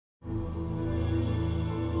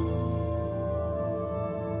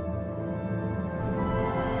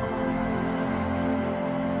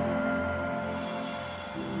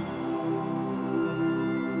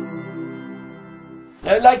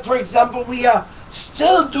Like for example, we are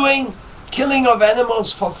still doing killing of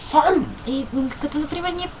animals for fun. И като например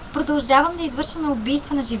ние продължаваме да извършваме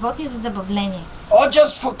убийства на животни за забавление. Or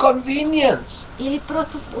just for convenience. Или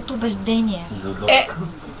просто от убеждение.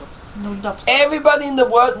 Everybody in the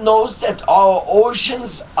world knows that our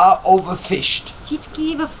oceans are overfished.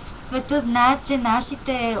 Всички в света знаят,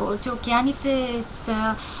 че океаните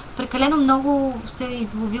са прекалено много се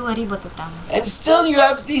изловила рибата там. And still you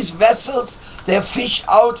have these vessels, they fish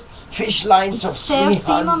out fish lines of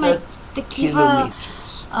 300 такива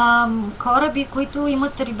кораби, които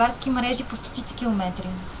имат рибарски мрежи по стотици километри.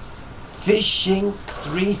 Fishing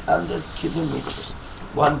 300 kilometers.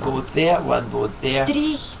 One boat there, one boat there.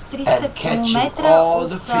 300 километра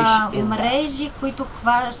от мрежи, които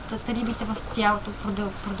хващат рибите в цялото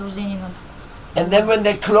продължение на... And then when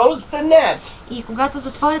they close the net, и когато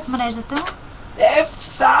затворят мрежата, they have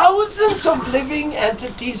thousands of living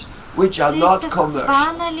entities which are not commercial.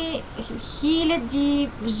 Хванали хиляди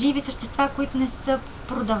живи същества, които не са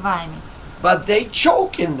продаваеми. But they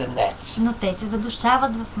choke in the nets. Но те се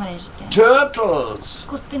задушават в мрежите. Turtles.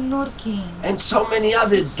 Костенурки. And so many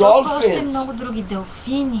other dolphins. Още много други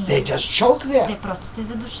делфини. They just choke there. Те просто се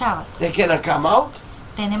задушават. They cannot come out.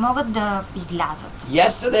 Те не могат да излязат.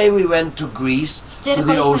 Yesterday we went to Greece, to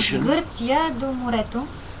the ocean. В Гърция до морето.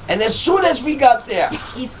 And as soon as we got there,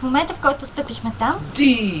 и в момента, в който стъпихме там,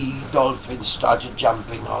 the dolphins started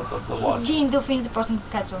jumping out of the water. Един делфин започна да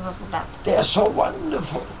скача във водата. They are so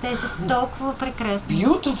wonderful. Те са толкова прекрасни.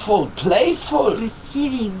 Beautiful, playful.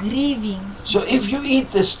 Красиви, игриви. So if you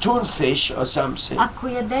eat the stonefish or something, ако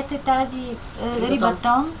ядете тази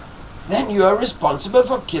рибатон, then you are responsible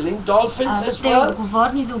for killing dolphins as сте well.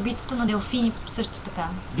 отговорни за убийството на делфини също така.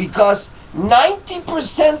 Because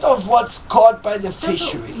 90% of what's caught by the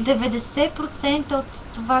fishery, 90% от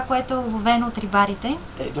това, което е ловено от рибарите,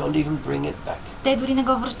 they don't even bring it back. Те дори не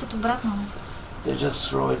го връщат обратно. They just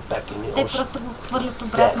throw it back in the ocean. Те просто го хвърлят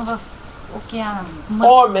обратно в океана.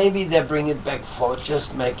 Or maybe they bring it back for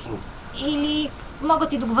just making. Или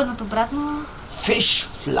могат и да го върнат обратно. Fish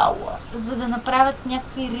flour. За да направят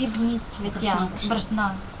някакви рибни цветя,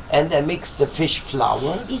 брашно. And they mix the fish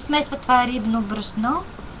flour. И смесват това рибно брашно.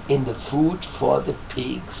 In the food for the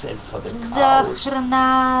pigs and for the За cows.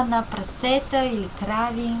 храна на прасета или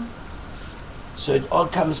крави. So it all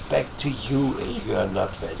comes back to you if you are not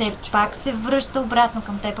vegetarian. Все пак се връща обратно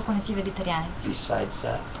към теб, ако не си вегетарианец. Besides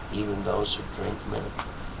that, even those who drink milk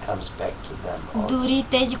comes back to them also. Дори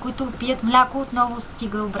тези, които пият мляко, отново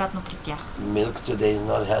стига обратно при тях. Milk today is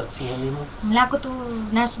not healthy anymore. Млякото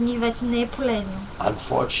в наши дни вече не е полезно.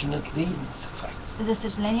 Unfortunately, it's a fact. За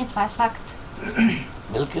съжаление, това е факт.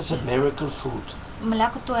 Milk is a miracle food.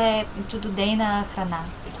 Млякото е чудодейна храна.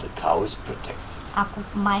 If the cow is protected.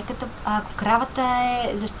 Ако кравата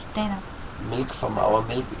е защитена. Milk from our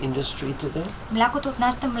milk industry today. Mlякото от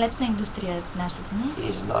нашата млечна индустрия в нашите дни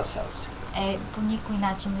is not healthy. Е по никой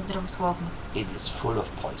начин здравословно. It is full of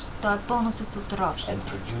poison. То е пълно с отрови. And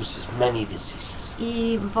produces many diseases.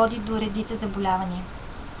 И води до редица заболявания.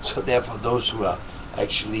 So therefore those who are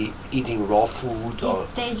actually eating raw food or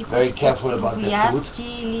тези, very careful about their food,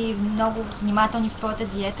 или много внимателни в своята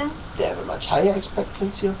диета, they have a much higher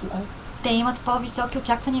expectancy of life. Те имат по-високи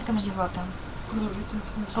очаквания към живота.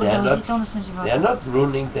 Продължителност на живота. They are not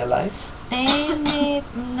ruining their life. Те не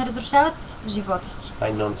разрушават живота си.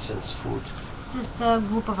 By nonsense food. С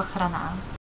глупава храна.